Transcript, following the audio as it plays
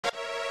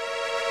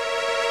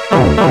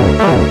So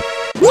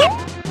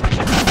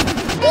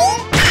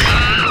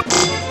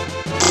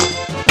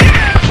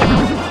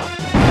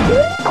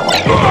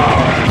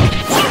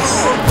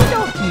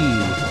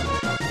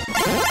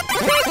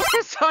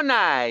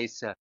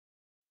nice!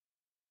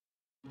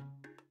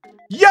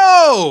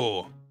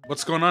 Yo!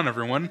 What's going on,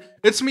 everyone?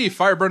 It's me,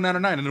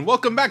 Firebro999, and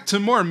welcome back to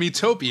more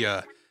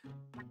Miitopia.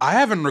 I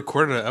haven't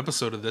recorded an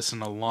episode of this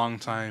in a long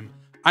time.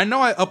 I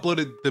know I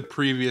uploaded the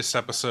previous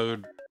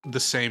episode the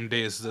same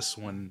day as this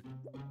one,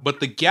 but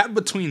the gap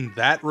between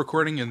that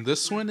recording and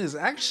this one is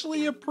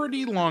actually a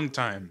pretty long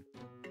time.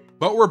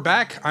 But we're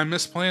back. I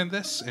missed playing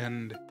this,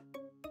 and,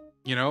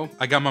 you know,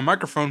 I got my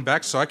microphone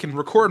back so I can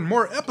record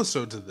more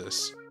episodes of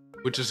this,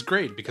 which is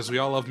great because we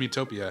all love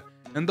Miitopia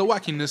and the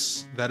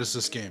wackiness that is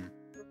this game.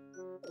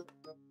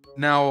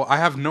 Now, I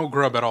have no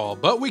grub at all,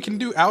 but we can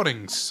do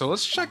outings, so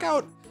let's check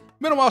out.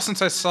 Been a while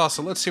since I saw,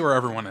 so let's see where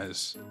everyone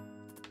is.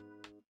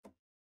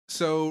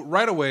 So,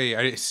 right away,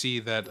 I see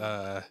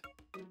that,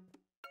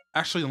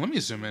 actually, let me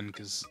zoom in,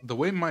 because the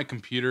way my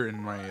computer and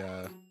my,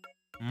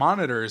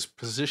 monitor is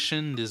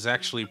positioned is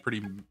actually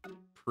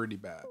pretty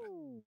bad.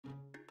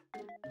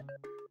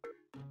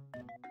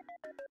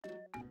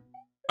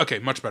 Okay,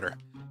 much better.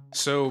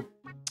 So,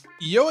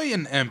 Yoi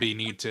and Emby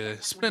need to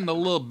spend a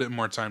little bit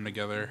more time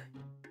together.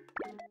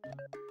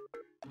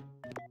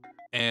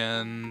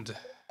 And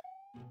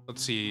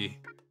let's see.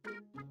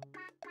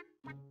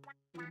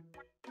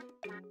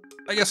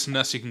 I guess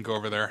Nessie can go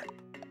over there.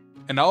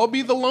 And I'll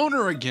be the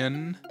loner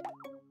again.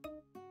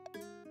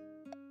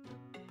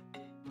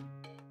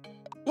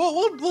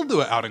 Well, we'll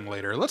do an outing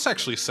later. Let's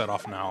actually set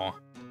off now.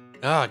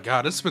 Ah,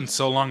 God, it's been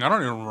so long, I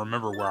don't even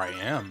remember where I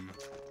am.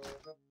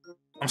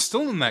 I'm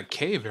still in that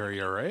cave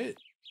area, right?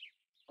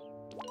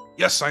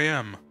 Yes, I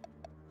am.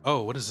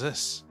 Oh, what is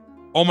this?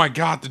 Oh my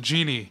God, the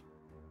genie.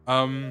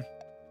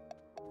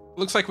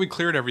 Looks like we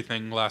cleared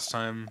everything last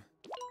time.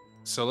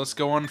 So let's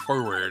go on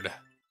forward.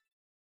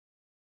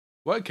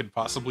 What could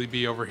possibly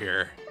be over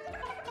here?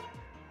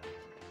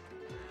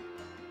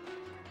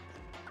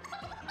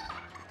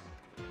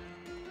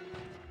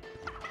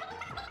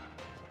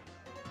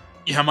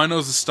 Yeah, my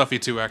nose is stuffy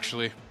too,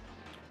 actually.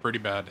 Pretty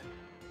bad.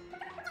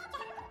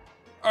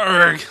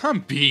 Urgh,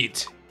 I'm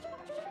beat.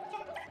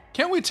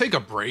 Can't we take a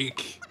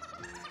break?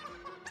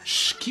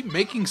 Shh, keep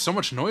making so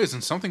much noise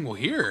and something will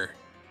hear.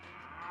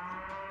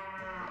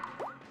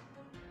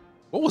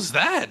 What was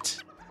that?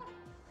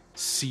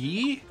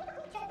 See?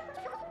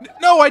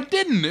 No, I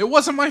didn't! It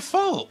wasn't my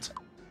fault!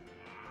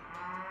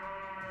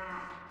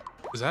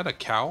 Is that a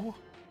cow?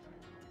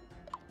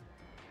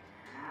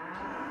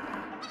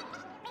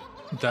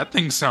 That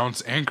thing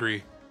sounds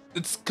angry.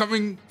 It's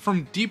coming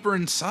from deeper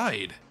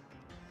inside.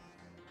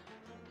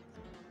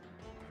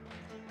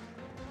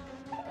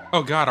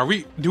 Oh God,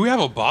 do we have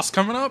a boss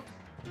coming up?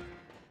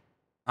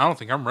 I don't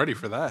think I'm ready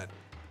for that.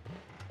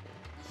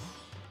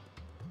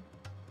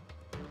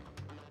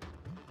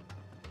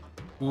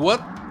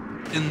 What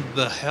in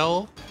the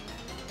hell?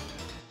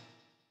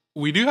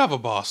 We do have a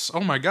boss. Oh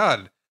my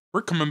God,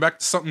 we're coming back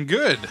to something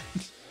good.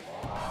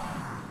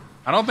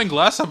 I don't think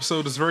last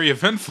episode was very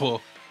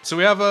eventful. So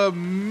we have a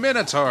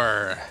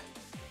Minotaur.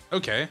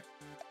 Okay.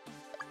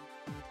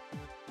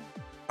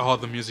 Oh,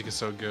 the music is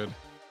so good.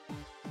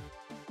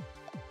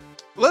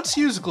 Let's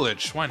use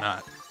glitch, why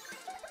not?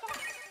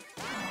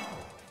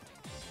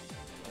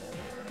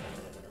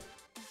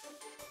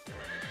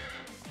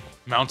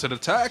 Mounted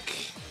attack,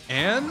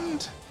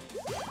 and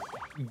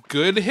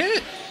good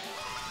hit.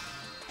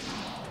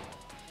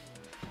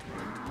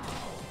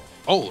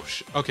 Oh,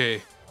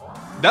 okay.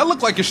 That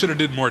looked like it should have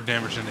did more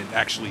damage than it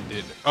actually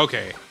did.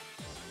 Okay,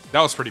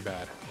 that was pretty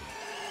bad.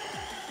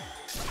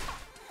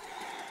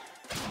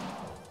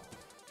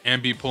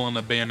 Ambi pulling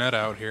the bayonet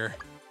out here.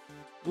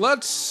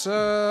 Let's,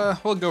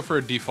 we'll go for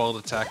a default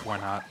attack, why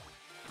not?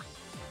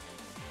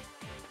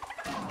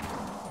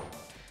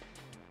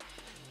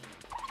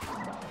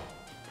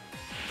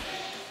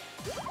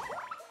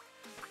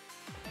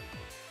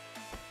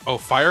 Oh,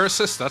 fire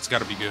assist? That's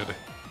gotta be good.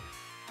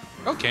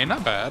 Okay,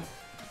 not bad.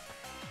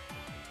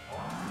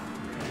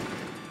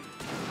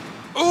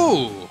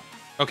 Ooh!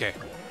 Okay.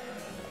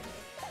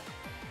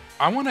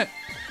 I wanna...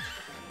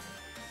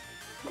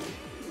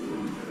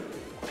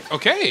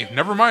 Okay,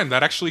 never mind,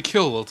 that actually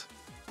killed.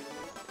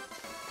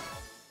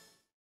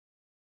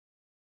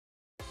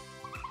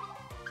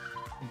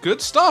 Good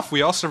stuff,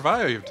 we all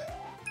survived.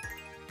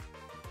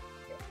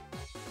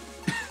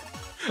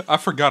 I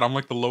forgot I'm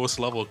like the lowest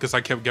level because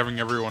I kept giving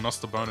everyone else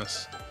the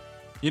bonus.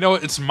 You know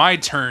what? It's my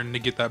turn to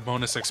get that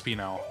bonus XP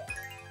now.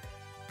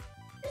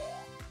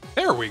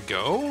 There we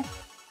go.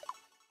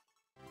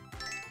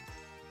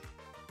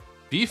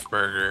 Beef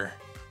burger.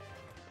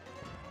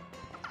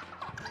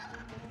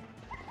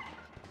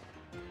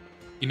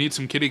 You need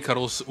some kitty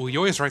cuddles. Well,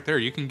 Yoi's right there.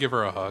 You can give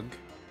her a hug.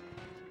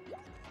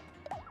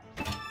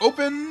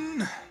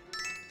 Open!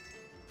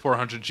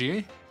 400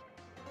 G.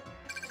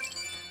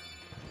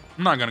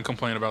 I'm not gonna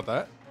complain about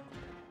that.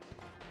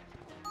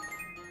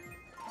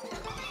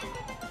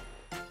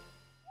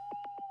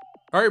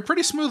 Alright,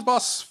 pretty smooth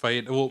boss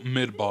fight. Well,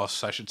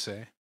 mid-boss, I should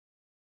say.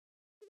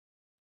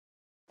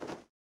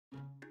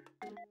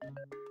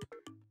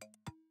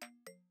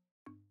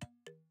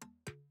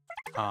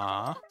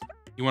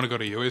 You want to go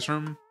to Yoi's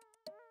room?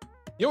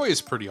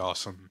 Yoi's pretty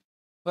awesome.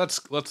 Let's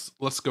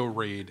go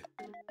raid.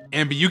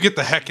 Ambi, you get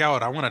the heck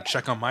out. I want to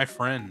check on my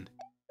friend.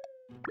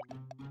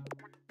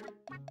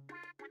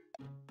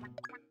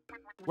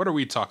 What are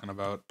we talking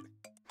about?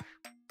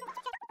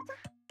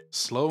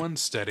 Slow and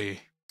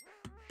steady.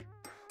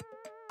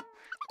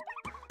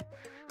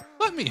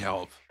 Let me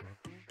help.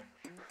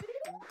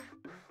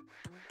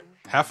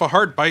 Half a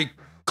heart by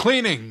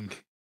cleaning.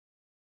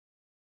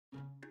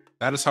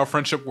 That is how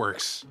friendship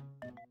works.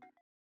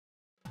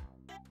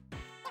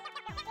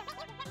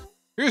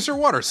 Here's your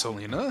water,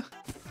 Selena.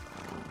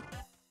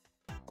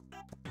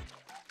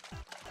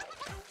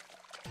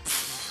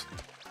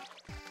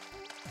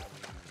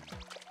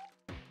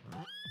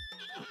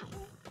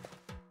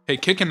 Hey,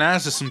 kicking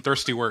ass is some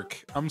thirsty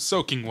work. I'm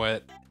soaking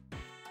wet.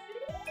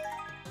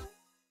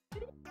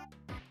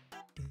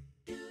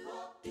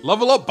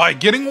 Level up by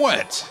getting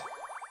wet.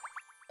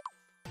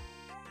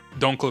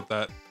 Don't clip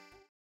that.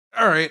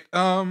 Alright,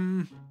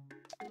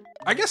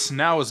 I guess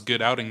now is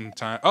good outing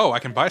time. Oh, I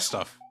can buy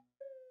stuff.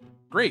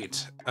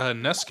 Great.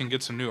 Ness can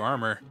get some new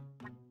armor.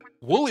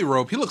 Woolly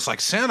Robe, he looks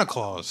like Santa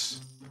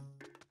Claus.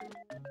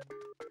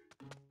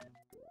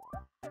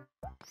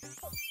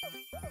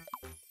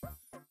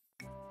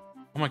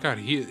 Oh my god,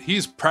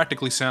 he's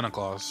practically Santa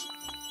Claus.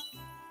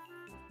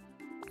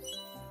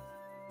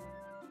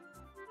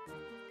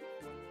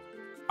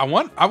 I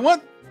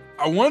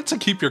want to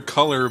keep your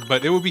color,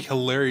 but it would be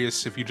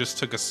hilarious if you just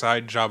took a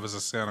side job as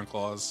a Santa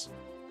Claus.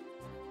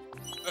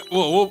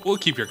 We'll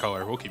keep your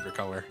color. We'll keep your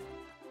color.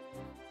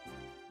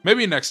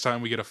 Maybe next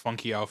time we get a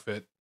funky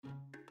outfit,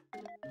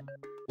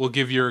 we'll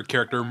give your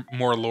character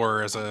more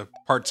lore as a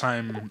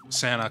part-time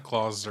Santa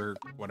Claus or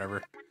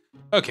whatever.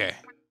 Okay.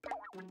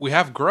 We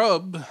have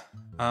grub.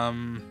 I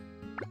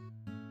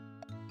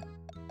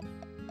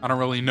don't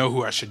really know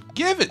who I should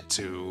give it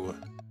to.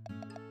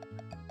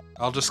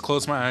 I'll just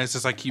close my eyes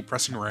as I keep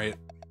pressing right.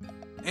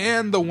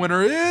 And the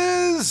winner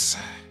is...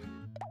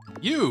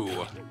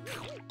 you!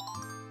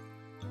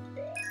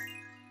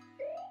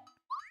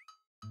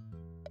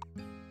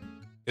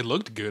 It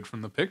looked good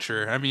from the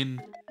picture. I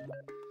mean...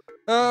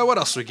 what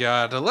else we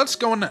got? Let's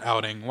go on an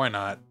outing. Why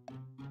not?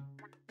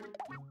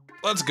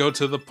 Let's go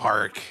to the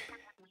park.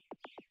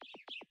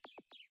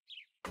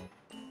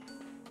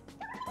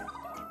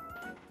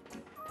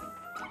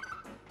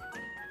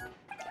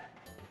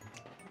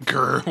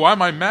 Grr, why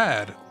am I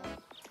mad?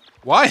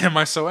 Why am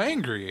I so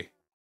angry?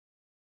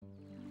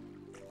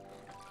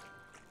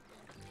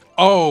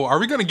 Oh, are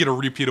we gonna get a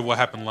repeat of what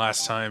happened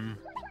last time?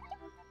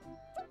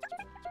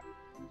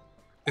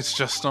 It's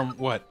just,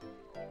 what?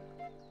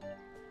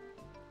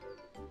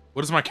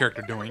 What is my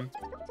character doing?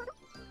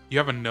 You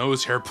have a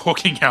nose hair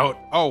poking out.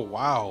 Oh,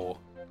 wow.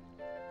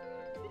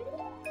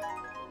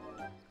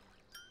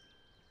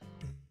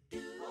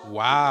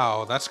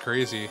 Wow, that's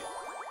crazy.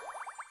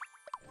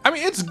 I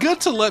mean, it's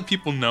good to let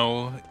people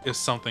know if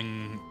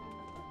something...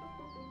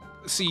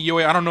 See,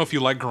 Yoi, I don't know if you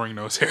like growing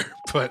nose hair,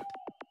 but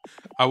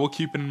I will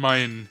keep in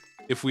mind,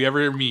 if we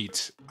ever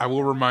meet, I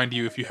will remind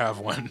you if you have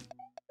one.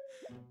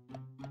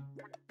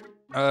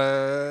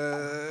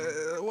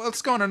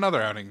 Let's go on another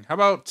outing. How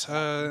about,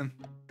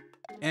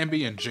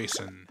 Ambi and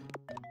Jason?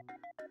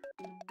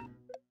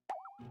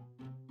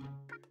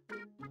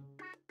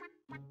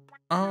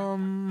 How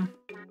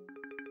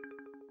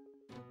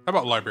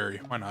about library?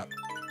 Why not?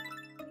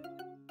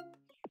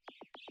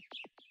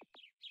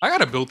 I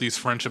gotta build these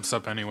friendships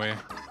up anyway.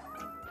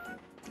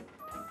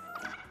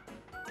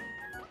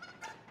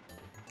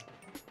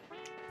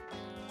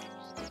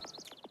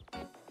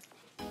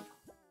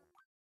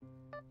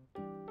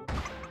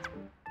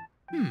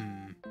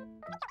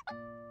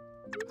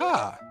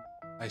 Ah,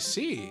 I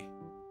see.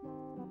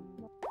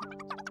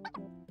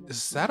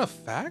 Is that a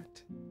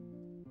fact?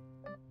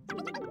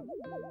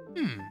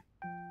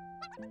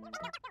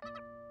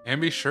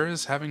 Ambi sure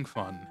is having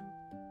fun.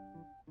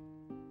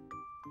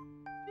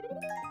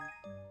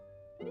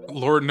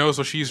 Lord knows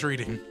what she's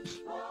reading.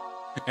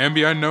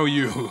 Ambi, I know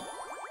you.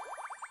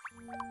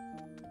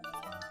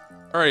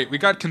 Alright, we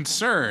got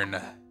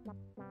concern.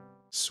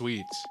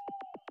 Sweet.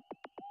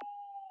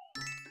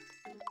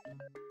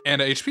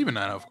 And a HP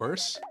banana, of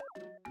course.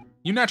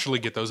 You naturally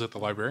get those at the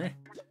library.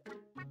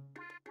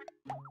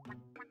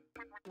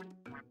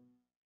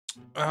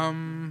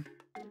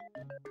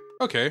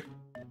 Okay.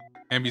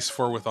 Ambi's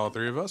 4 with all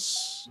 3 of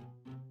us.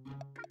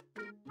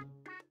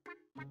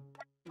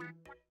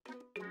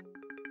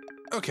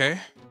 Okay.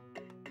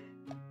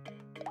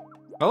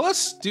 Now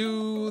let's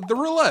do the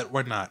roulette.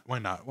 Why not? Why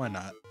not? Why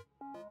not?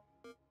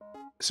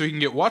 So you can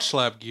get Watch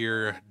Lab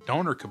gear,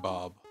 Donor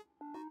Kebab,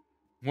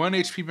 1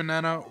 HP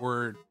banana,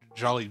 or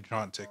Jolly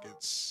Jaunt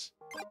tickets.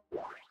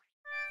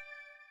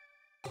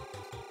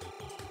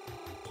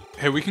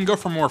 Hey, we can go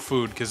for more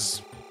food,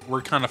 because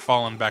we're kind of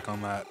falling back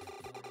on that.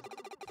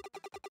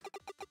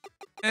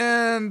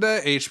 And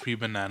HP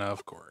banana,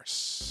 of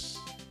course.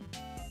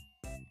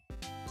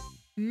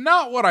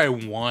 Not what I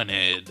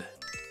wanted.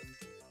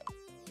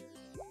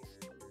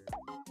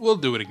 We'll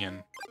do it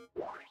again.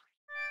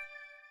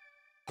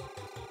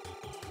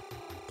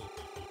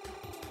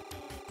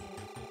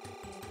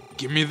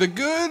 Give me the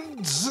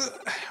goods.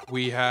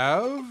 We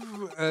have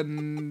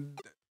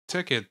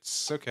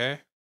tickets. Okay.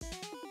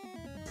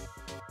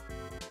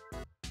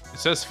 It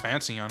says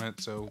fancy on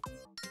it, so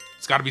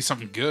it's got to be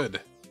something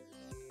good.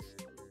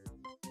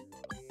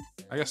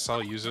 I guess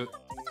I'll use it.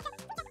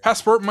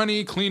 Passport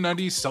money, clean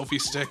undies,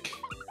 selfie stick.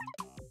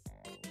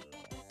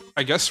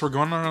 I guess we're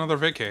going on another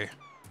vacay.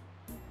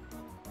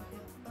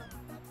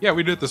 Yeah,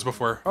 we did this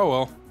before. Oh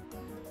well.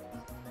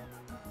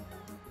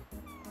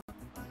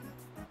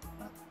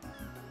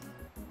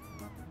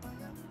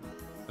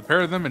 The pair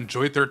of them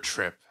enjoyed their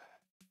trip.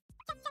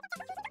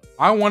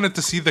 I wanted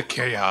to see the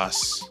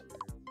chaos.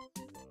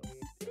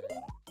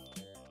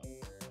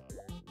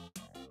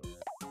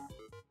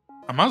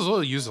 I might as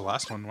well use the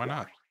last one. Why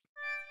not?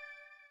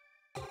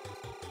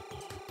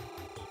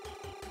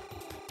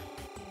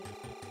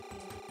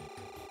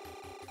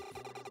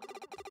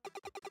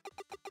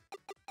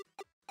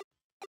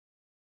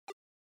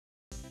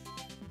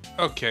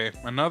 Okay,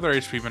 another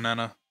HP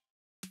banana.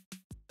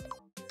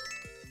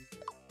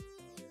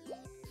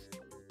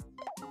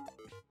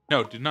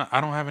 No, do not.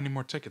 I don't have any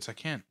more tickets. I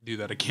can't do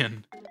that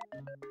again.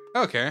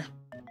 Okay.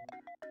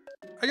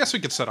 I guess we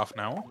could set off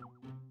now.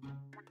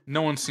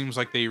 No one seems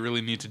like they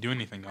really need to do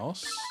anything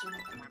else.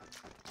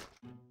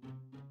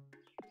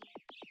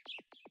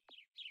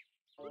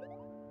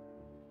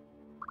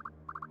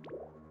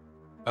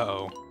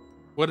 Uh-oh.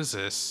 What is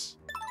this?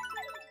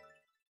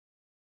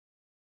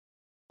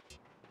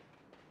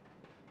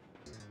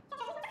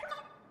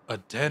 A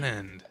dead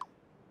end.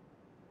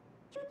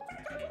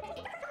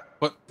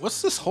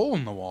 What's this hole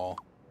in the wall?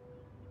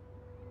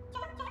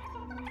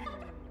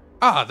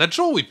 Ah, that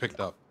jewel we picked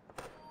up.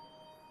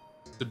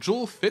 The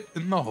jewel fit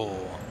in the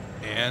hole.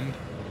 And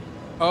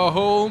a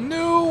whole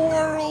new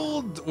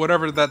world!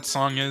 Whatever that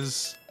song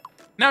is.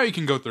 Now you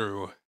can go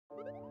through.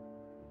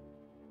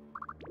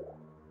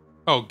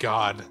 Oh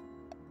god.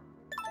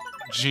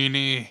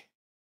 Genie.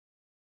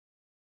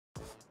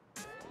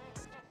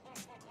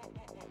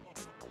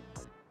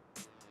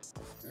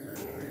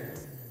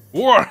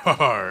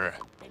 War!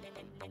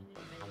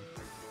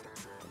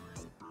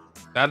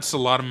 That's a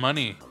lot of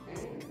money.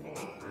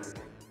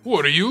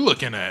 What are you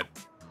looking at?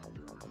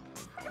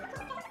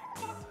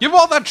 Give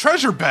all that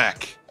treasure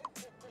back!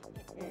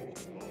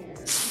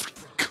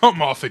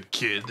 Come off it,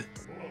 kid.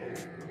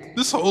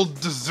 This whole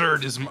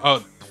dessert is oh,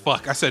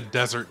 fuck, I said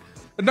desert.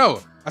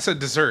 No, I said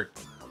dessert.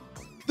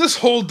 This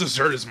whole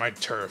dessert is my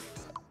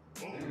turf.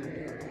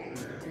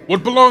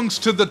 What belongs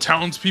to the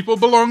townspeople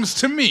belongs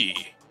to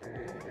me.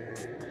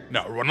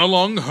 Now run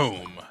along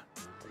home.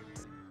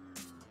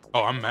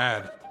 Oh, I'm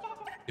mad.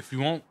 If you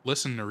won't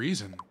listen to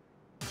reason.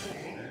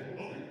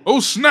 Oh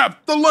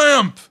snap, the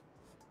lamp!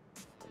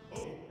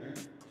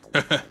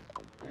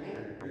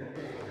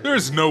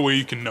 There's no way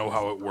you can know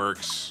how it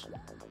works.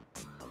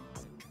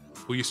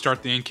 Will you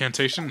start the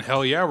incantation?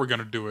 Hell yeah, we're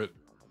gonna do it.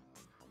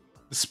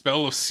 The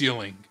spell of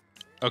sealing.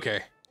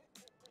 Okay.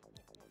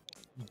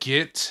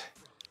 Get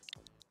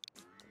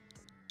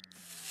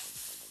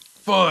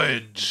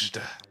fudged.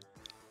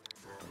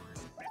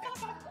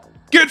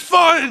 Get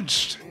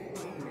fudged!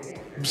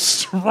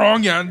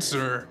 Wrong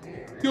answer.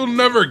 You'll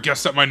never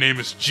guess that my name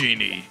is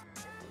Genie.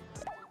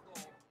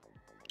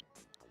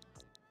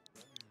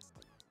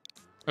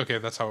 Okay,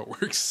 that's how it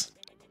works.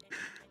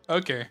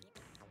 Okay.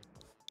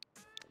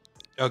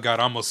 Oh god,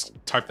 I almost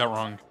typed that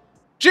wrong.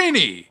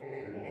 Genie!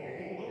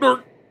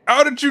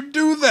 How did you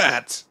do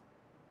that?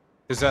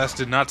 His ass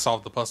did not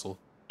solve the puzzle.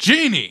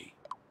 Genie!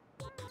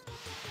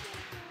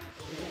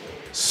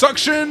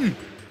 Suction!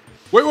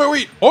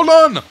 Wait! Hold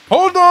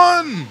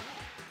on!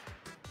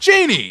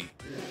 Genie!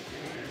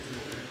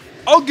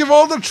 I'll give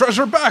all the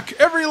treasure back!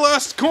 Every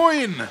last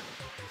coin!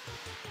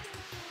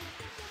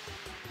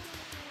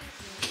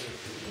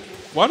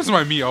 Why does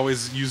my me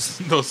always use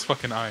those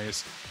fucking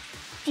eyes?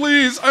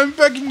 Please, I'm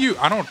begging you!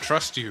 I don't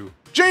trust you.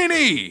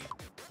 Genie!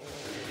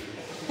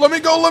 Let me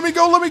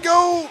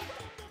go!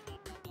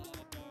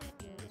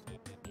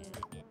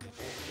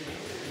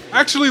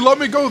 Actually, let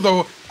me go,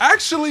 though.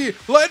 Actually,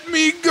 let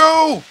me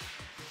go!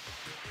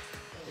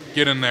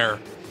 Get in there.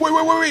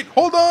 Wait.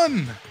 Hold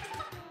on!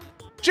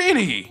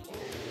 Genie!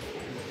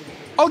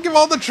 I'll give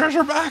all the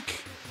treasure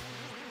back!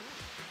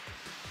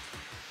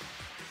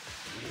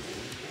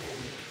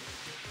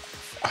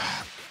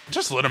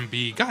 Just let him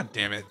be. God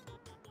damn it.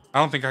 I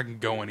don't think I can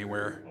go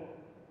anywhere.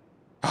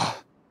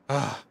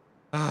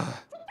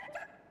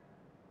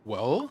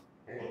 Well?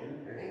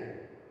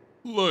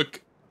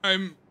 Look,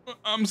 I'm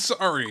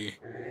sorry.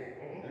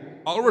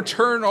 I'll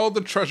return all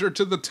the treasure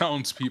to the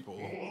townspeople.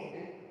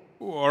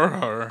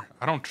 Or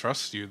I don't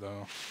trust you,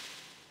 though.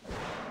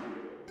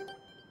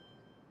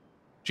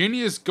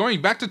 Genie is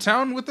going back to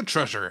town with the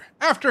treasure.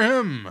 After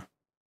him!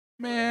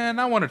 Man,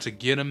 I wanted to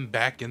get him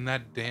back in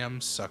that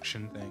damn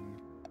suction thing.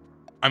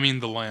 I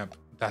mean the lamp.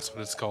 That's what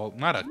it's called.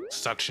 Not a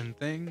suction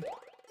thing.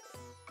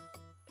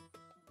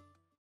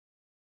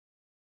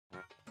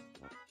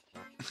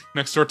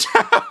 Next door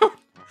town!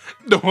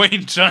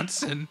 Dwayne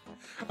Johnson.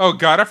 Oh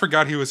god, I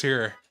forgot he was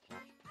here.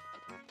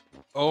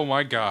 Oh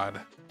my god.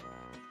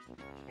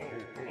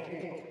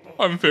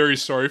 I'm very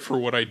sorry for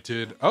what I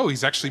did. Oh,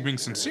 he's actually being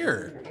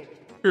sincere.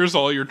 Here's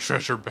all your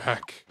treasure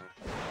back.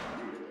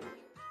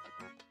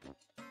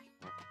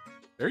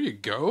 There you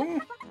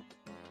go.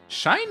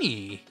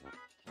 Shiny.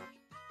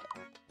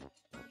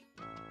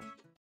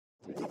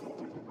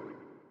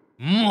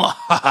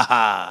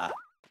 Mwahaha.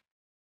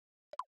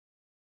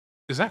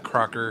 Is that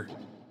Crocker?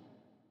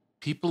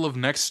 People of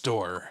next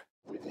door.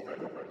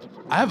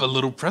 I have a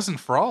little present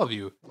for all of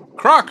you.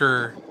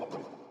 Crocker!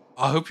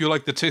 I hope you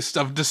like the taste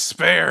of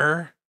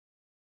despair.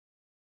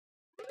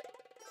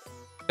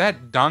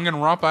 That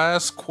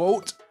Danganronpa-ass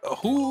quote?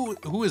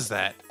 Who is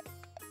that?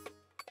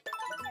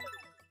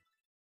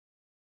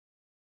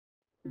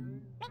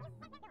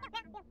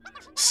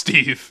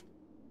 Steve.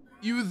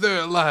 You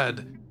there,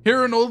 lad.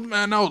 Hear an old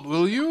man out,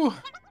 will you?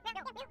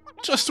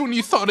 Just when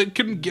you thought it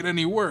couldn't get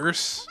any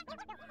worse.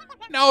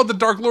 Now the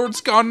Dark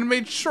Lord's gone and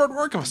made short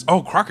work of us.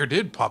 Oh, Crocker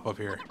did pop up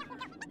here.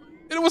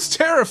 It was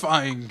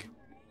terrifying.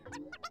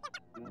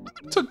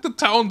 Took the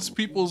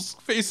townspeople's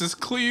faces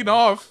clean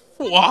off.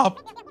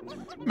 Whop.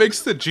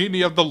 Makes the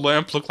genie of the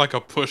lamp look like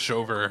a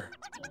pushover.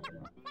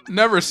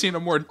 Never seen a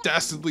more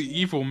dastardly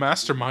evil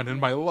mastermind in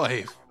my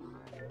life.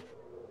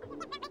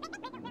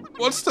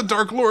 What's the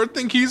Dark Lord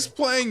think he's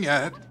playing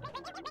at?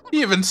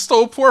 He even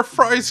stole poor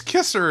Fry's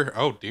kisser.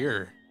 Oh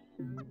dear.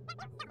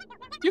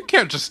 You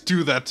can't just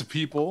do that to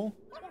people.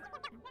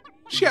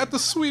 She had the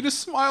sweetest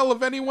smile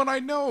of anyone I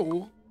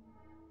know.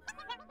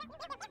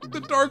 The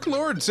Dark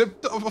Lord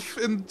zipped off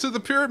into the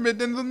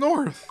pyramid in the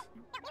north.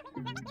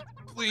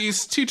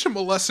 Please teach him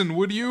a lesson,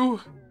 would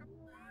you?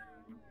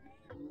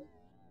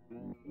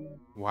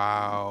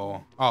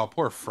 Wow. Oh,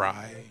 poor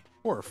Fry.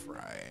 Poor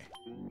Fry.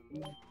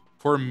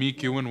 Poor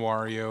Miku and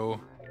Wario.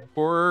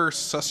 Poor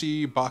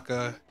Sussy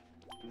Baka.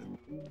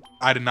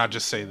 I did not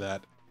just say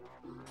that.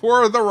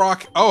 Poor the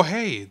Rock. Oh,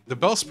 hey, the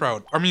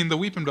Bellsprout. I mean, the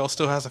Weeping Bell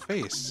still has a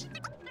face.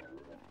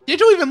 Did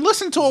you even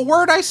listen to a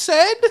word I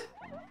said?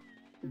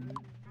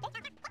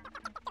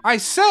 I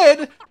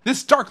said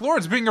this Dark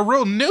Lord's being a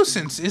real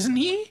nuisance, isn't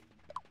he?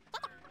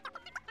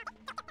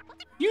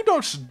 You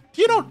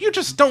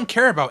just don't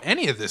care about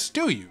any of this,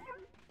 do you?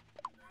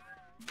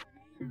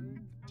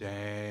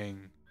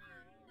 Dang.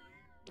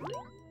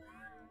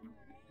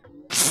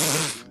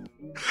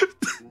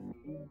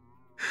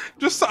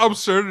 Just the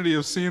absurdity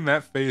of seeing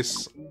that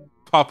face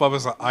pop up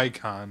as an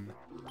icon.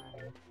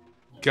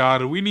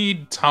 God, we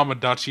need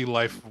Tamagotchi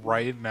life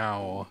right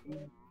now.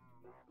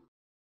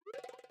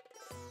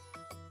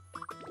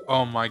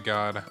 Oh my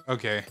god.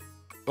 Okay.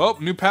 Well,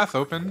 new path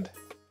opened.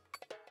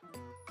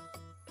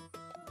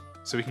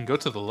 So we can go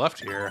to the left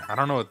here. I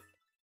don't know what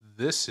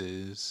this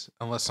is,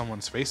 unless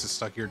someone's face is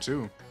stuck here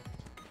too.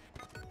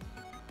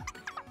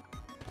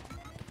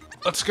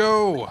 Let's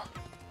go!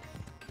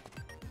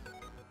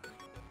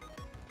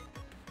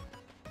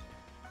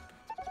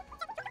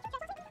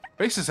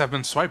 Faces have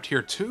been swiped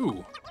here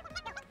too.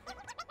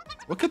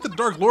 What could the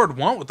Dark Lord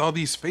want with all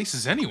these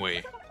faces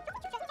anyway?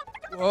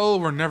 Well,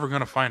 we're never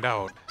gonna find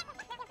out.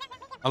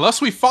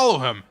 Unless we follow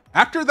him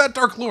after that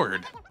Dark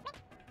Lord.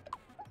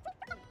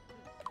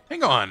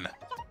 Hang on.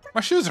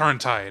 My shoes are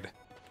untied.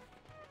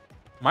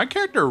 My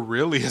character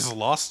really has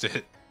lost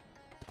it.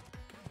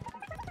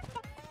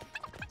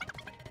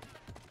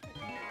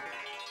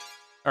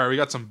 Alright, we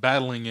got some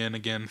battling in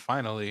again,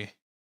 finally.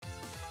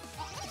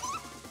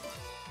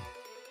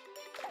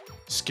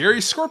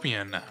 Scary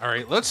Scorpion.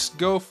 Alright, let's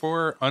go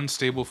for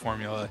Unstable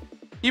Formula.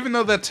 Even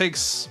though that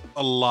takes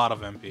a lot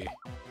of MP.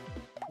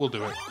 We'll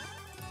do it.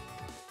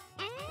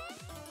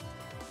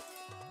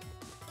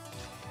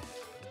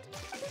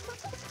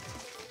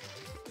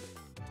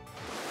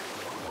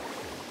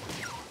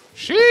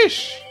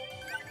 Sheesh!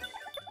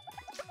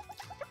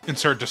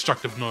 Insert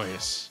destructive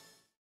noise.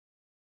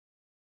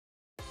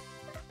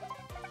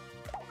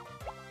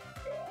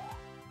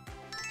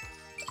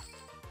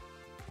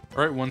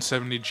 Alright,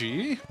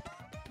 170G.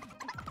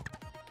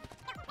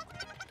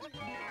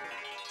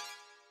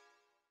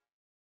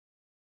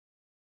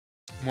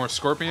 More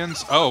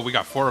scorpions. Oh, we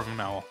got 4 of them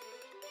now.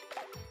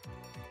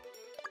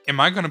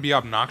 Am I gonna be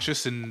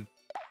obnoxious and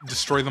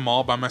destroy them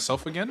all by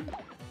myself again?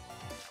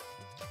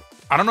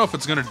 I don't know if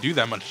it's gonna do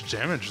that much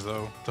damage,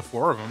 though, to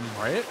 4 of them,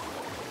 right?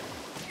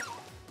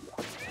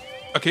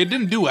 Okay, it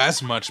didn't do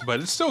as much, but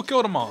it still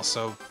killed them all,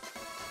 so...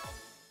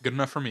 good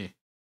enough for me.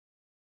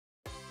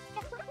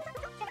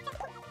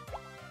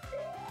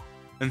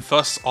 And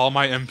thus, all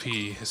my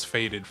MP has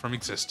faded from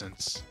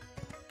existence.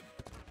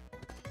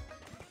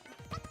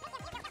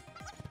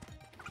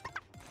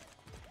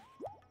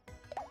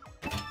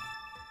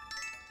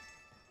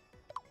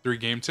 Three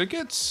game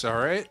tickets?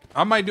 Alright.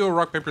 I might do a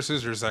rock, paper,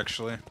 scissors,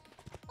 actually.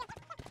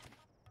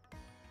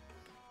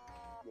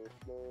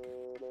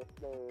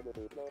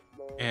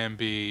 And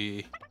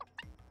be...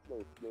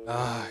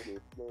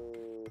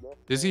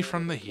 dizzy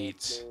from the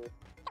heat.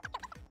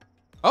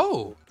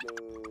 Oh!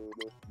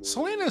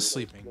 Selena's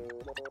sleeping.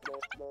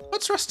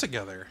 Let's rest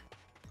together.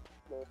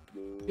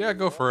 Yeah,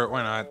 go for it.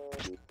 Why not?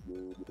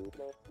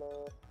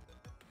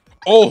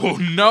 Oh,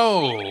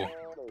 no!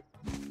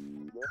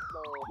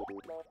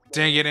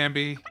 Dang it,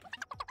 Ambi.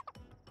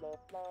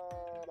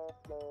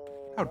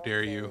 How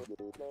dare you?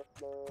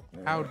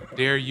 How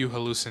dare you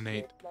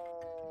hallucinate?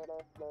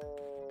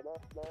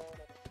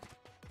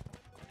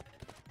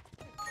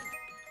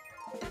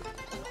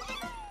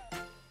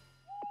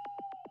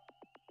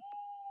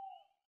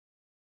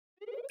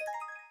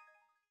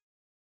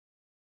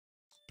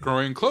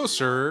 Growing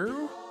closer.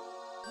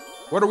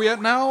 What are we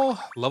at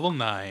now? Level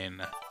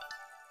 9.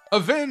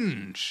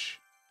 Avenge!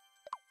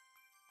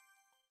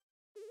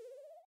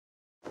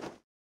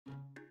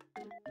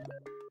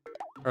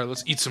 Alright,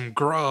 let's eat some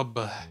grub.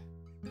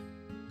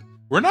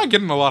 We're not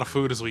getting a lot of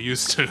food as we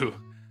used to.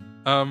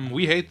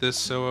 We hate this,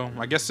 so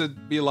I guess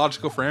it'd be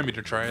logical for Ambi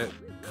to try it.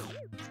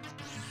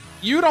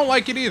 You don't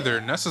like it either.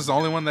 Nessa's the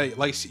only one that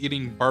likes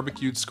eating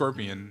barbecued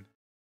scorpion.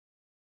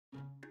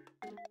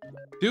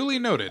 Duly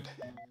noted.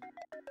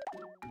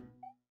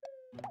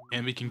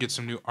 And we can get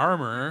some new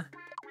armor.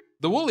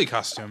 The woolly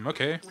costume,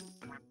 okay.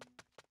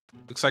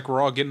 Looks like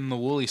we're all getting the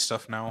woolly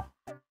stuff now.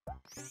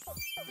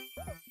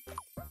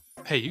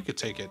 Hey, you could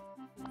take it.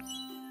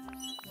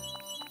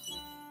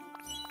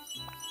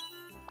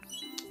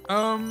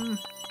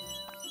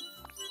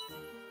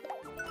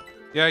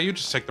 Yeah, you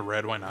just take the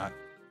red, why not?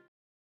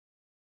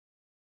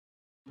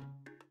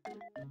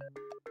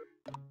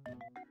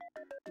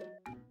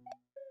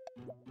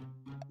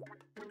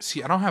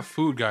 See, I don't have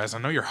food, guys. I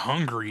know you're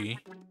hungry,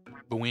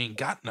 but we ain't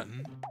got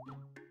nothing.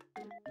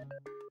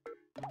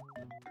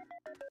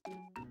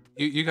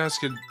 You guys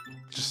could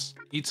just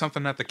eat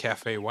something at the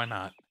cafe, why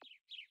not?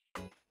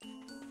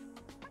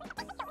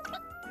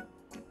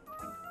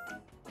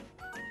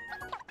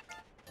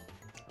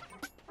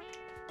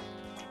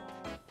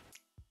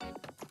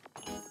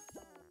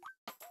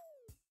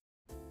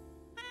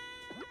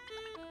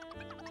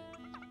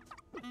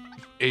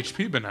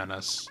 HP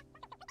bananas.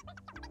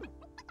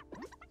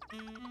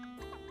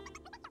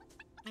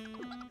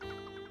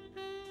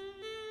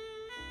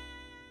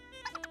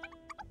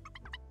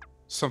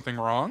 Something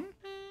wrong?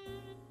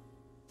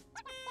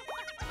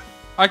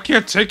 I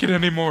can't take it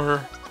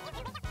anymore.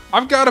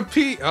 I've got to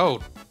pee.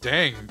 Oh,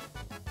 dang.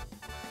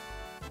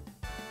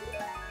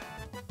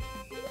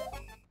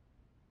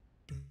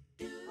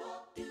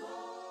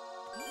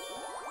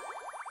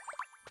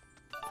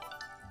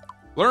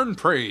 Learn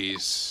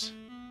praise.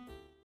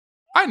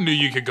 I knew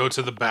you could go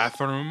to the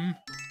bathroom.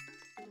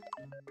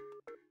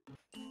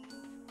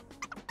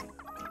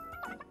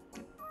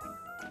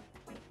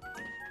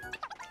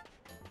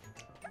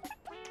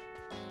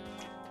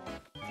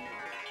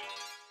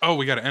 Oh,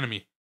 we got an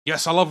enemy.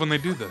 Yes, I love when they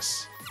do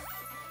this.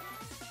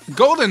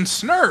 Golden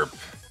Snurp!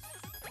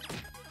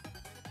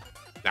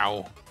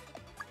 Ow.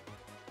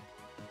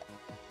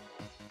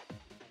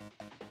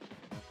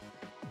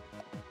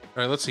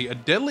 Alright, let's see. A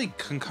deadly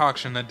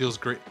concoction that deals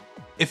great...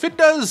 If it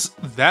does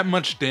that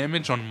much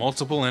damage on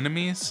multiple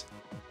enemies,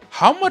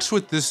 how much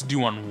would this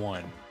do on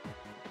one?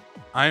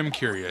 I am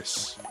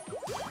curious.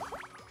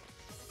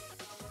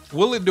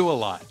 Will it do a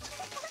lot?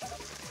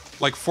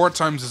 Like 4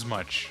 times as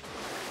much.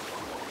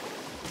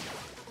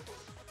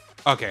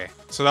 Okay,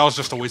 so that was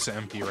just a waste of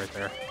MP right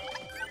there.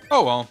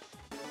 Oh well.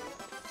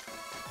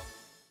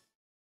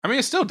 I mean,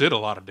 it still did a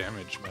lot of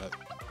damage, but...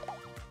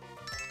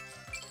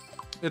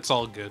 it's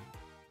all good.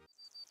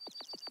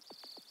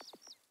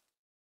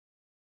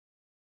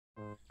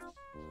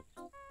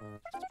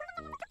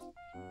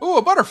 Ooh,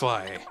 a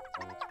butterfly!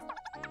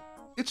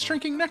 It's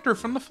drinking nectar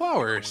from the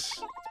flowers.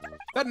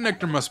 That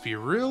nectar must be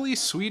really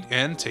sweet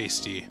and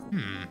tasty.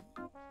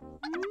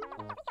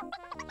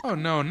 Oh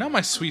no, now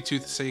my sweet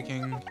tooth is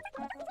aching.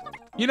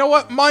 You know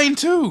what? Mine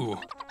too!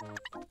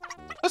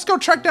 Let's go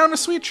track down a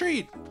sweet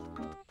treat!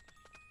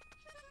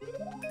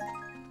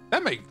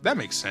 That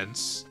makes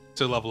sense,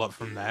 to level up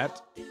from that.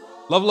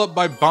 Level up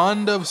by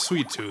Bond of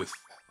Sweet Tooth.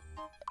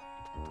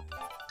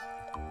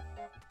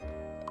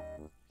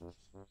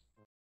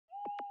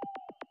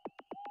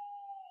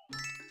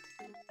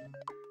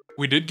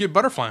 We did get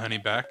butterfly honey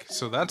back,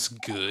 so that's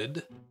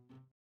good.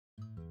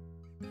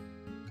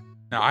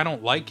 Now, I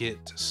don't like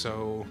it,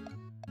 so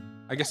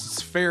I guess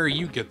it's fair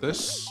you get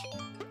this.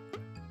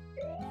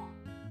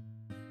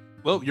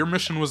 Well, your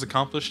mission was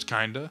accomplished,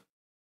 kinda.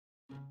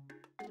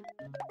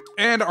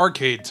 And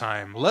arcade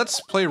time.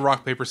 Let's play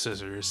rock, paper,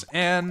 scissors.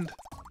 And...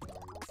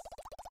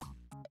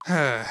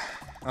 I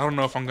don't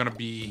know if I'm gonna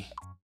be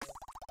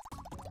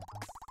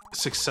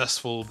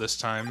successful this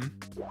time.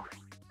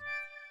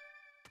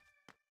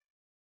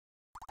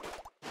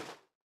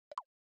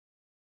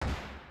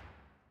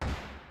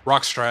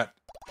 Rock strat.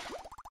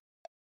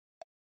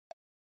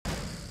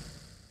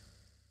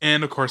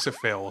 And of course it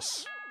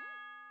fails.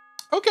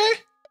 Okay.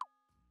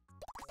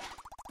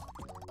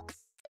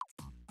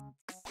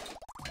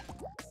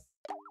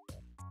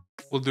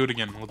 We'll do it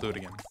again, we'll do it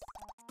again.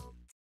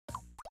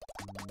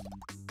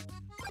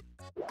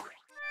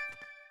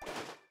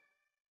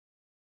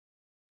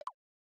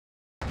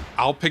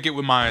 I'll pick it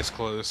with my eyes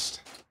closed.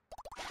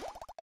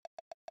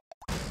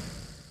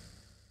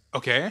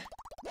 Okay.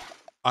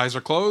 Eyes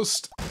are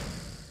closed.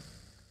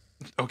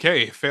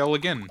 Okay, fail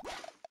again.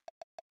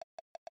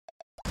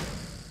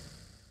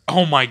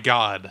 Oh my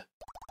god.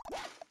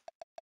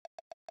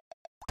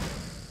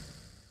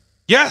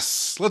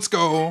 Yes! Let's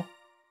go!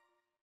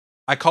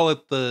 I call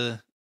it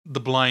the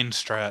blind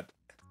strat.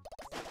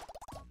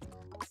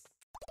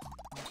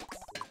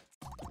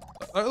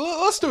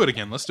 Let's do it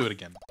again. Let's do it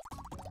again.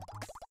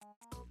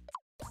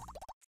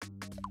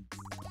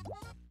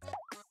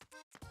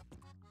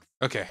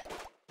 Okay.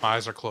 My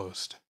eyes are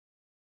closed.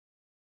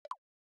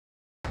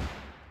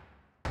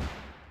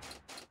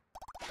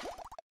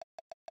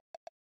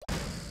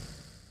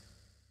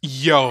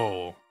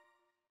 Yo.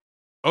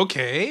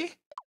 Okay.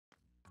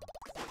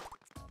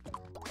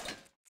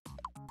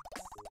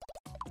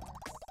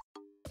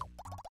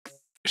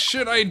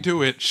 Should I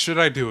do it? Should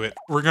I do it?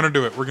 We're gonna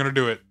do it. We're gonna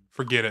do it.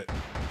 Forget it.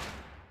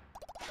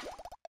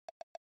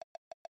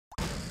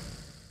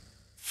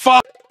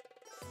 Fuck!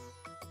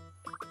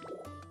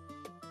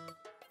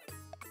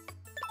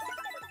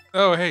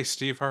 Oh, hey,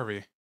 Steve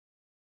Harvey.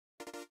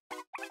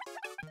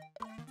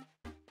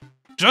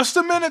 Just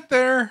a minute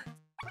there!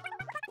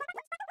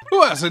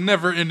 Who has a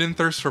never-ending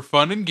thirst for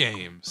fun and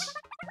games?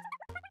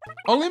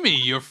 Only me,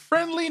 your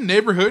friendly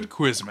neighborhood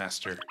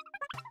quizmaster.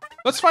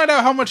 Let's find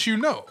out how much you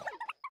know.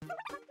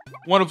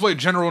 Want to play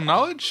general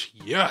knowledge?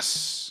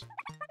 Yes!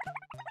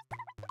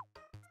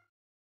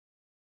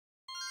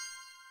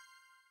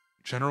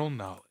 General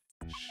knowledge.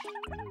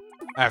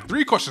 I have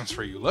 3 questions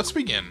for you. Let's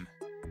begin.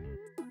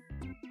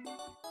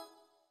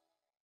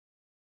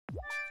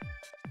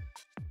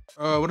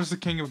 What is the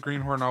king of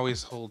Greenhorn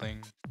always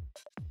holding?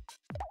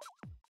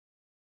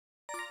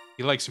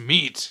 He likes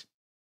meat.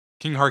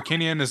 King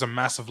Harkinian is a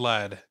massive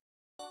lad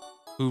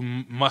who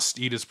must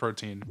eat his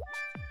protein.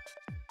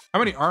 How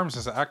many arms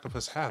does an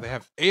octopus have? They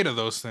have 8 of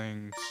those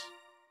things.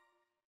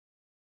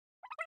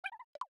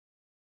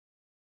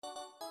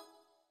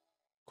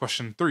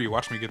 Question 3.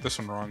 Watch me get this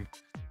one wrong.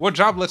 What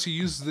job lets you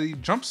use the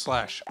jump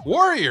slash?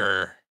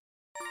 Warrior!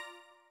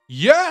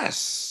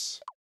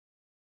 Yes!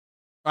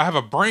 I have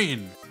a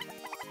brain.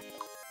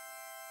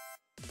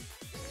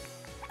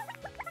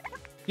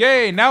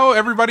 Yay, now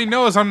everybody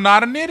knows I'm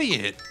not an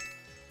idiot.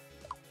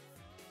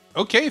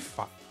 Okay,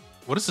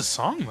 what is the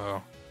song,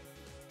 though?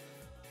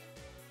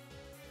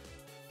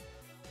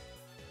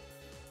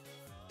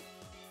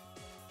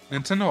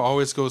 Nintendo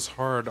always goes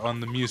hard on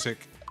the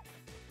music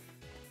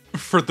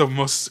for the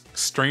most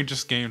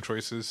strangest game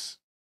choices.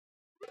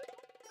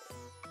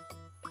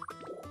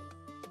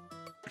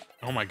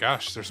 Oh my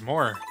gosh, there's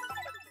more.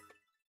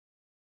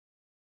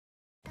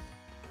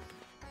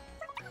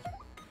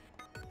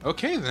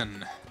 Okay,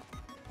 then.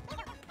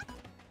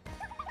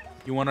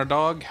 You want a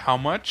dog? How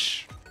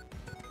much?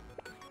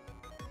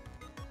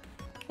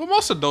 Well,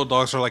 most adult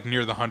dogs are like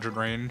near the 100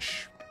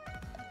 range.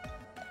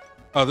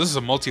 Oh, this is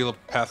a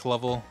multi-path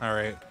level?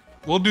 Alright.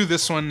 We'll do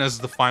this one as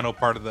the final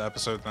part of the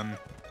episode then.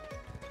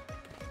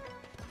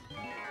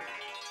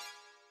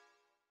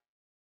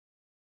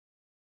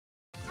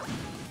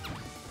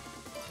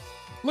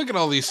 Look at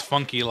all these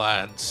funky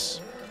lads.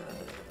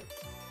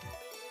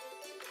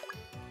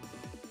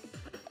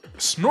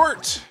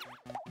 Snort!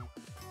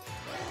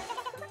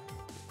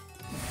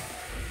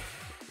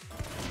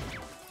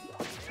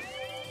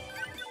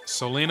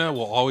 Solina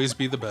will always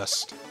be the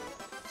best.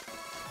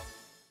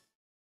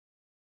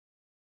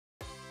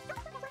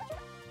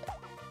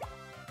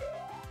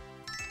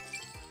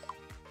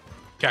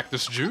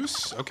 Cactus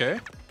juice, okay.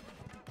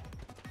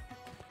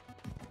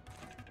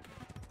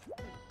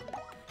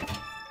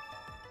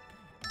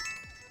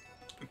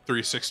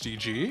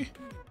 $360G.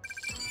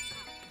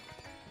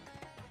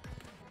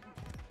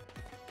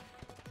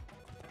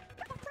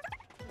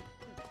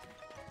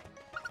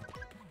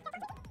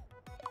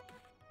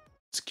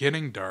 It's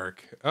getting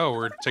dark. Oh,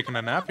 we're taking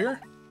a nap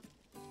here?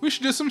 We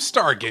should do some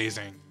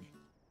stargazing.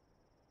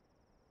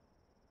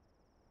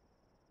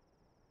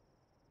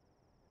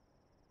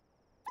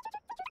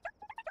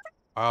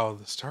 Wow,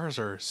 the stars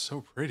are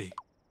so pretty.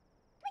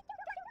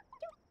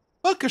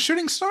 Look, a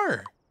shooting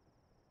star!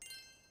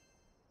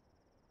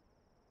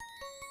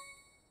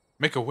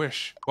 Make a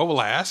wish. What will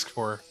I ask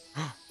for?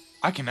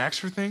 I can ask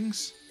for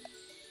things?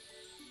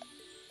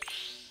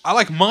 I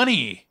like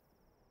money!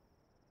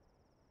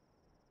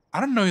 I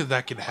don't know if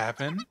that could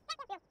happen.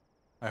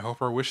 I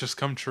hope our wishes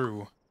come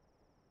true.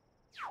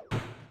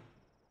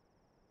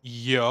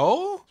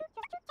 Yo?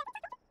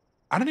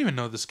 I don't even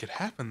know this could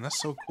happen. That's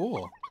so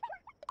cool.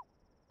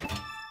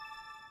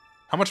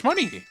 How much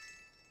money?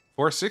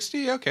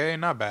 460? Okay,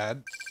 not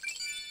bad.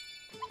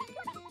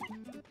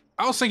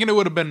 I was thinking it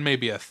would have been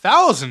maybe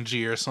 1,000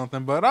 G or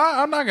something, but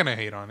I'm not gonna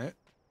hate on it.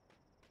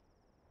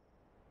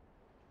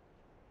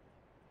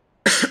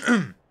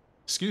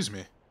 Excuse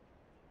me.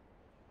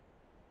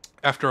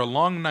 After a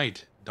long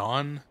night,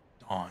 dawn.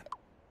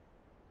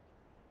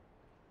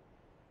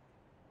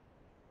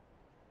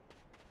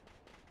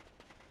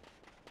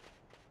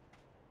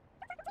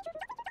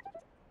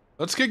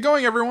 Let's get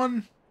going,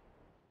 everyone.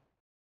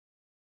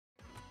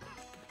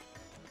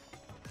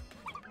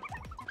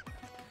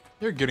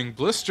 You're getting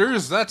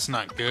blisters? That's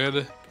not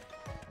good.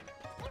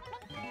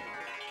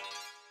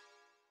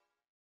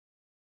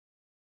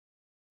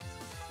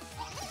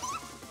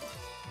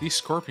 These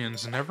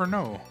scorpions never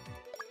know.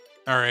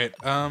 Alright,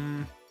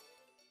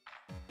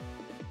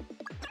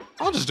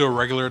 I'll just do a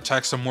regular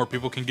attack so more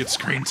people can get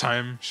screen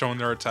time showing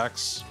their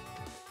attacks.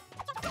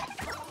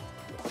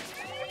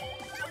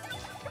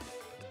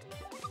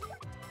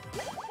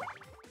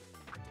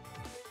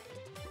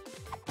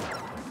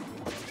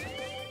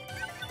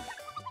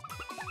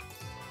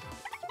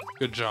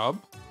 Good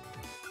job.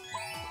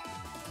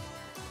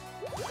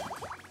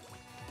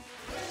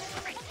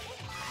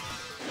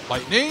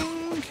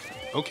 Lightning!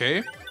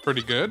 Okay,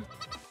 pretty good.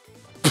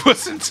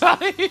 Puss in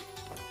time!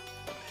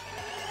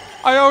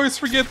 I always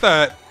forget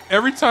that.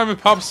 Every time it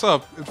pops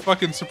up, it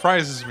fucking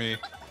surprises me.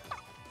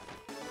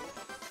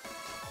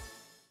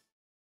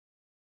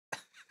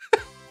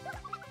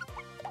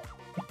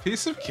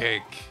 Piece of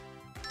cake.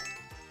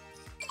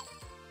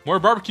 More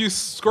barbecue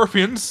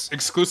scorpions,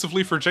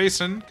 exclusively for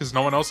Jason, because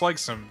no one else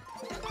likes him.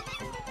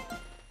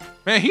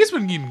 Man, he's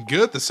been eating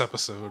good this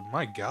episode.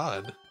 My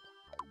god.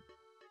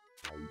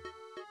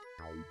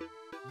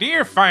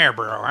 Dear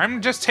Firebro,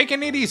 I'm just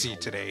taking it easy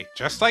today,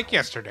 just like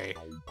yesterday.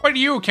 But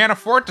you can't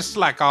afford to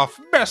slack off.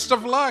 Best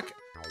of luck!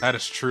 That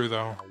is true,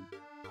 though.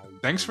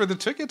 Thanks for the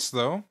tickets,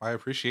 though. I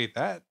appreciate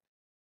that.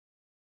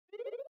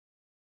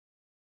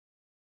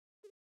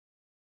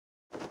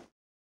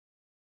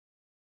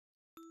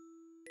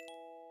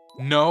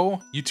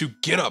 No, you two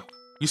get up.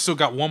 You still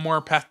got one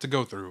more path to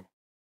go through.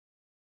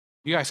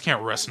 You guys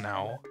can't rest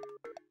now.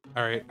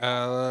 Alright,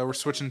 we're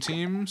switching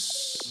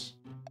teams.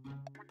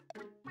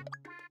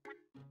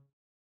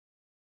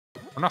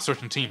 We're not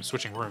switching teams,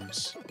 switching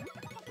rooms.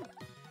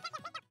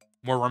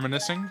 More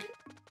reminiscing.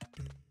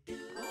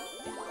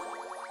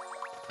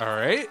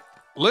 Alright,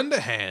 lend a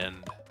hand.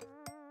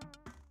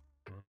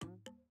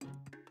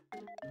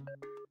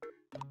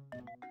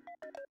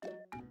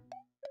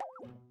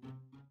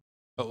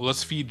 Oh,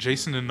 let's feed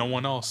Jason and no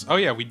one else. Oh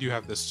yeah, we do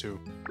have this too.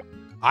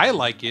 I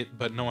like it,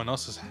 but no one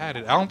else has had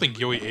it. I don't think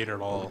Yui ate it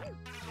at all.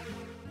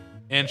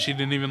 And she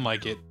didn't even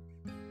like it.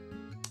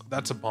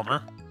 That's a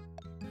bummer.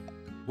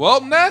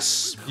 Well,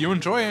 Ness, you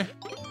enjoy it.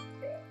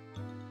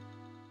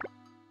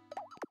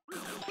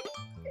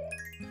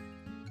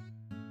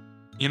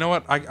 You know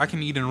what? I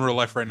can eat in real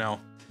life right now.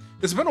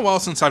 It's been a while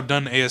since I've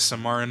done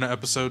ASMR in an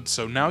episode,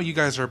 so now you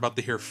guys are about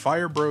to hear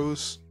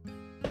Firebro's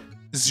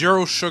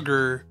Zero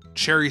Sugar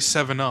Cherry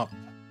 7-Up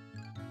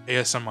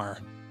ASMR.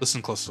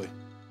 Listen closely.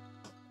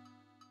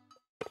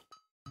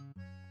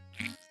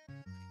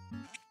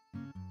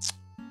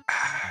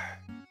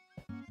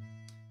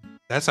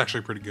 That's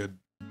actually pretty good.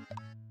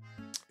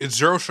 It's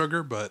zero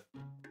sugar, but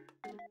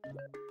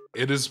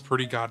it is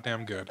pretty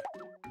goddamn good.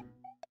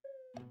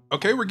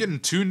 Okay, we're getting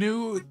 2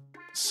 new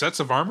sets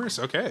of armors.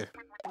 Okay.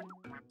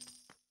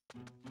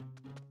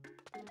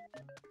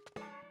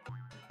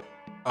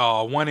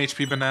 Oh, 1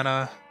 HP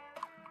banana.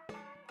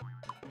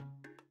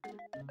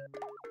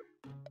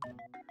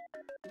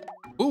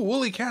 Ooh,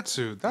 woolly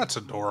catsuit. That's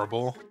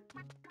adorable.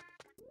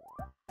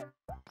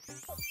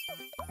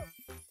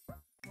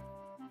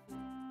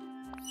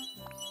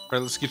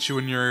 Alright, let's get you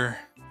in your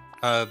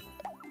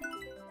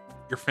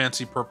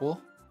fancy purple.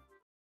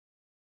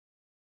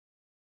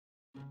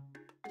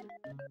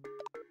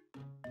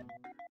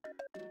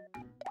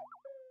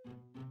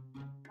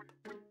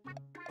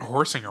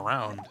 Horsing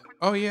around.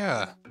 Oh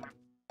yeah.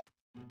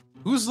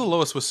 Who's the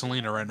lowest with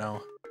Selena right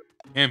now?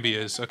 Ambi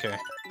is, okay.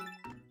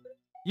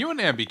 You and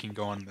Ambi can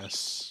go on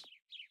this.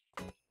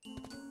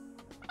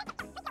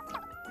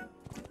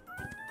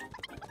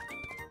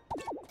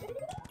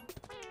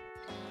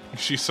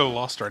 She's so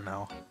lost right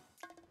now.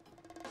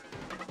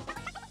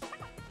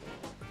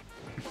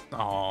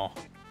 Aww.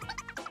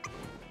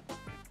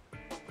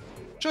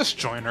 Just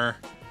join her.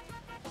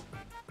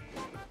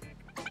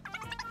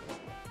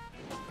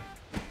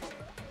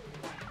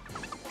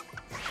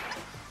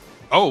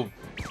 Oh,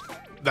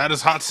 that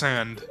is hot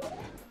sand.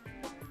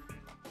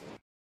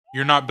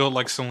 You're not built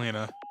like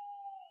Selena.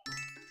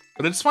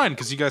 But it's fine,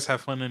 because you guys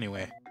have fun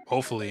anyway.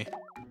 Hopefully.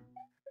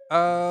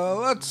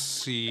 Let's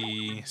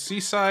see.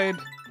 Seaside?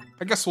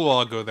 I guess we'll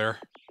all go there.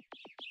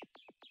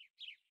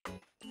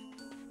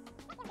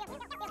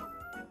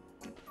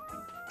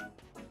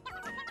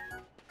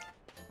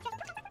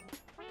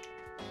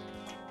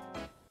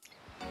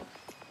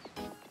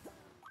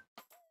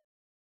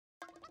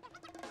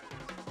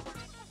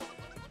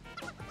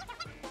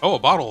 Oh, a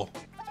bottle.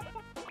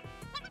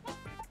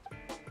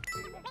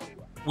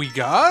 We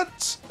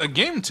got a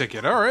game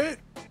ticket, alright.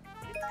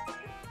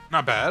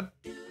 Not bad.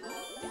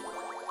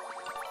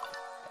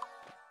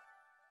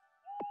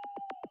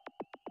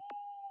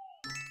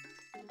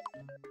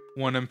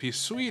 One MP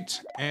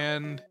suite,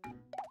 and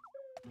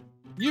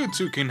you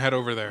two can head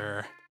over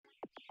there.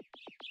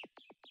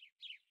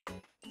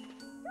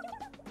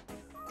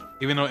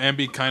 Even though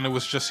Ambi kinda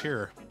was just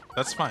here.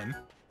 That's fine.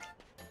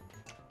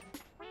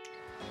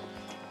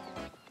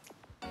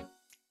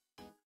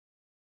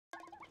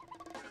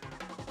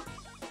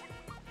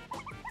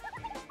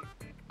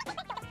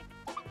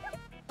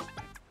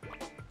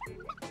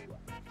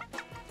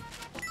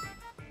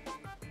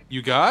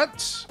 You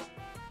got?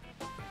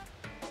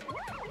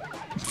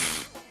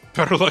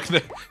 Better luck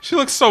than... She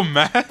looks so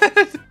mad!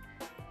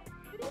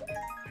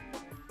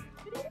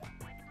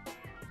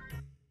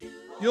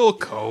 You'll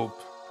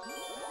cope.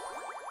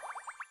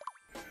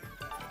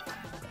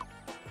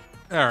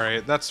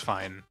 Alright, that's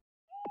fine.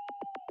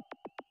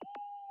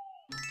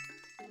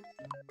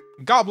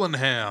 Goblin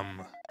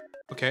ham.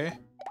 Okay.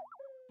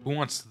 Who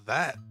wants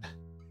that?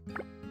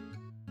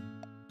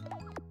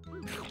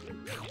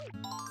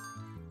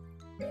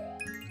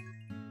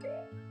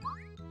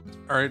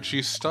 Alright,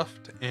 she's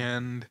stuffed,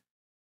 and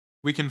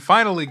we can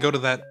finally go to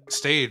that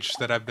stage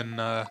that I've been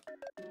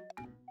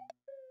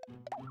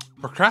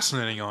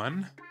procrastinating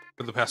on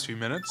for the past few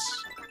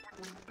minutes.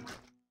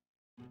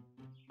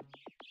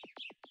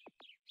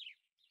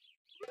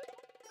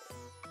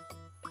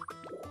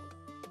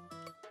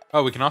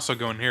 Oh, we can also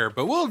go in here,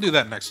 but we'll do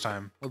that next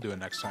time. We'll do it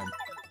next time.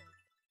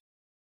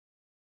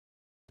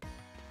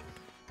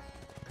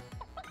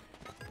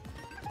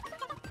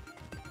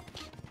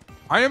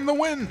 I am the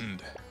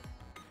wind!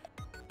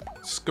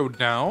 Let's go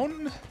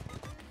down.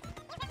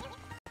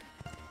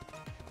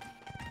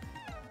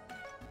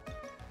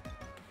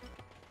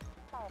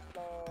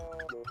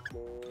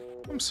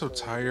 I'm so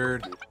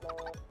tired.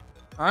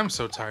 I'm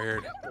so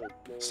tired.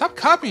 Stop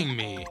copying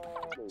me!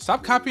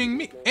 Stop copying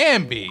me!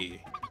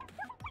 Ambi!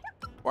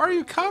 Why are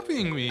you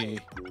copying me?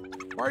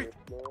 Why are you...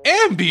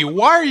 Ambi,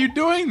 why are you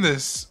doing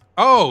this?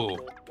 Oh!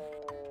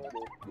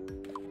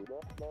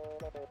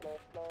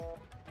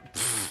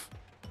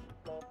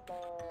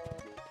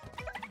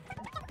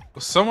 Well,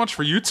 so much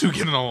for you two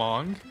getting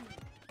along.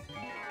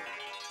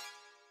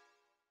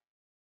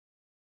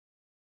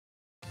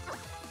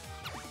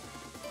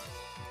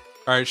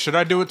 Alright, should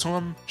I do it to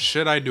him?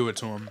 Should I do it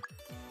to him?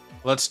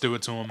 Let's do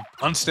it to him.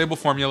 Unstable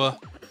formula.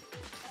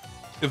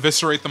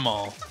 Eviscerate them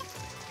all.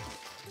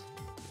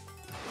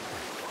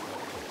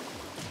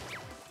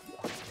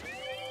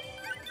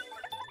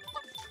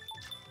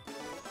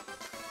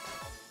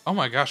 Oh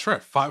my gosh, we're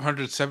at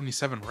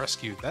 577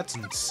 rescued. That's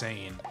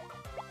insane.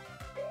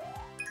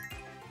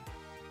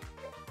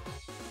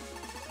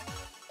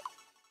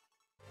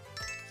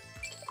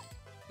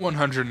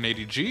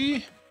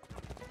 $180G.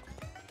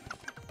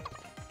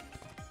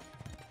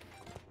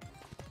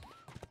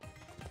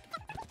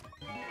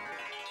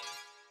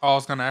 Oh, I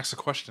was gonna ask a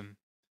question.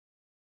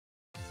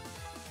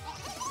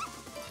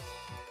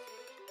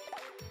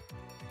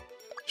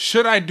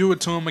 Should I do it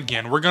to him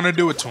again? We're gonna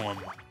do it to him.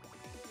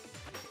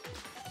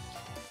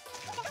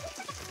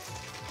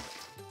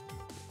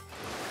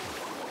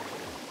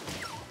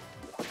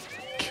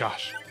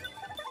 Gosh,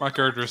 my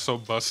character is so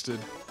busted.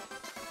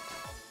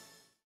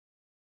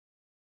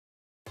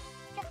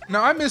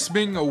 Now, I miss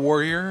being a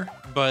warrior,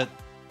 but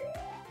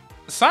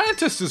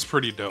scientist is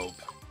pretty dope.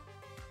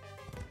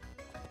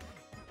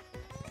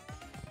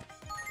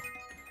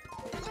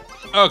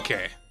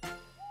 Okay.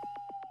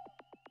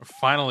 We're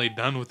finally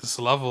done with this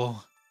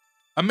level.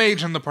 A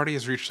mage in the party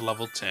has reached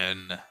level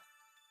 10.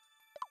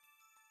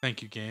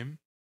 Thank you, game.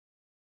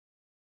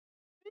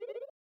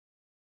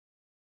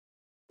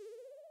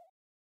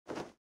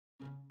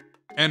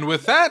 And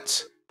with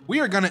that, we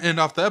are gonna end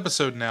off the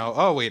episode now.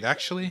 Oh wait,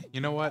 actually,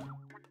 you know what?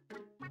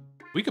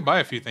 We could buy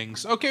a few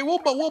things. Okay,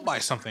 we'll buy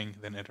something,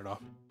 then end it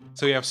off.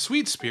 So we have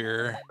Sweet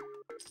Spear.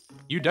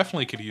 You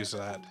definitely could use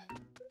that.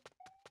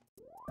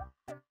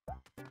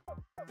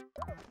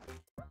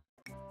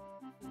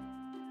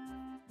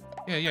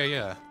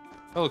 Yeah.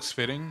 That looks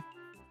fitting.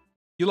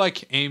 You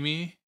like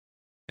Amy,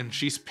 and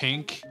she's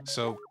pink,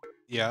 so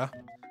yeah.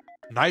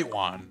 Night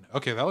Wand.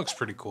 Okay, that looks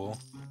pretty cool.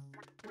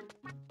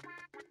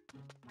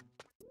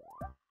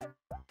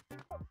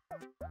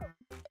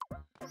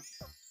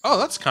 Oh,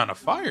 that's kind of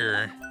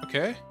fire.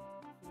 Okay.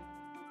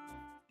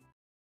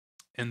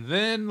 And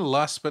then,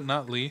 last but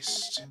not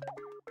least...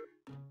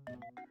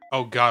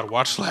 Oh god,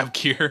 watch lab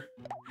gear.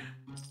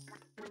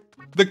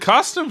 The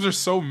costumes are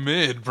so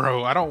mid,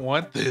 bro. I don't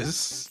want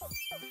this.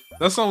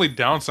 That's the only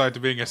downside to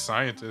being a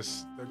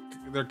scientist.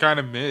 They're kind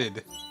of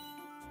mid.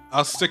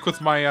 I'll stick with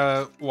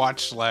my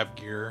watch lab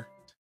gear.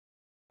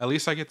 At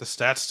least I get the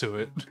stats to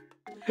it.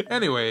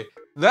 Anyway,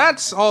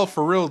 that's all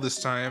for real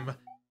this time.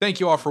 Thank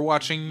you all for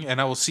watching,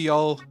 and I will see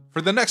y'all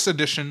for the next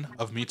edition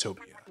of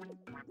Miitopia.